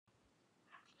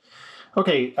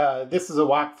Okay, this is a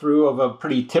walkthrough of a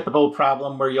pretty typical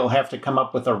problem where you'll have to come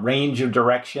up with a range of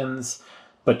directions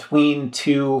between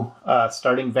two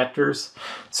starting vectors.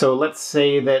 So let's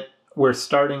say that we're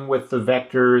starting with the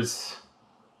vectors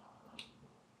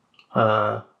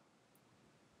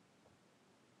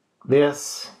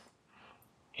this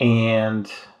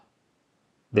and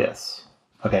this.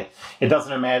 Okay, it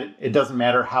doesn't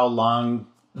matter how long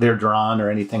they're drawn or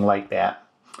anything like that.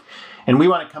 And we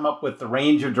want to come up with the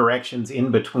range of directions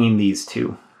in between these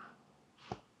two.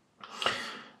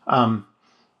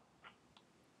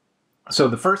 So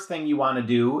the first thing you want to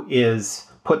do is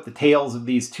put the tails of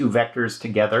these two vectors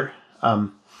together.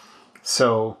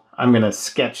 So I'm going to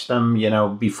sketch them,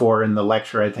 before in the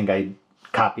lecture I think I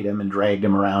copied them and dragged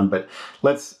them around, but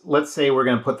let's say we're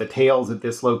going to put the tails at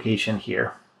this location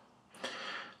here.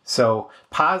 So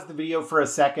pause the video for a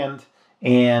second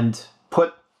and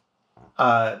put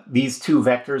these two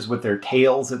vectors with their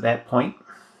tails at that point.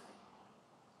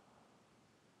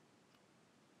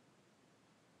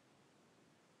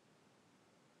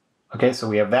 Okay, so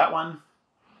we have that one.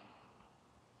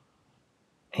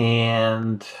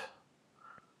 And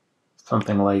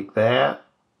something like that.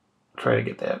 Try to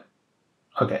get that.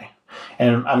 Okay.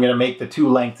 And I'm going to make the two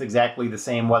lengths exactly the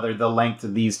same, whether the length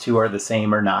of these two are the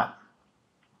same or not.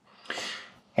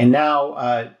 And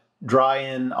now draw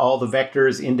in all the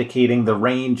vectors indicating the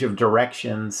range of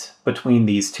directions between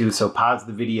these two. So pause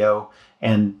the video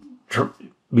and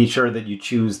be sure that you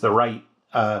choose the right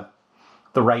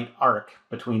arc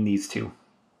between these two.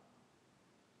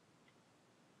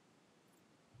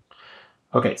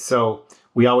 Okay, so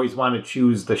we always want to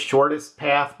choose the shortest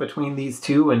path between these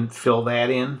two and fill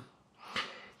that in.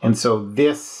 And so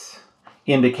this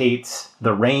indicates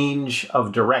the range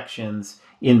of directions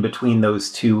in between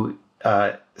those two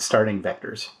starting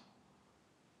vectors.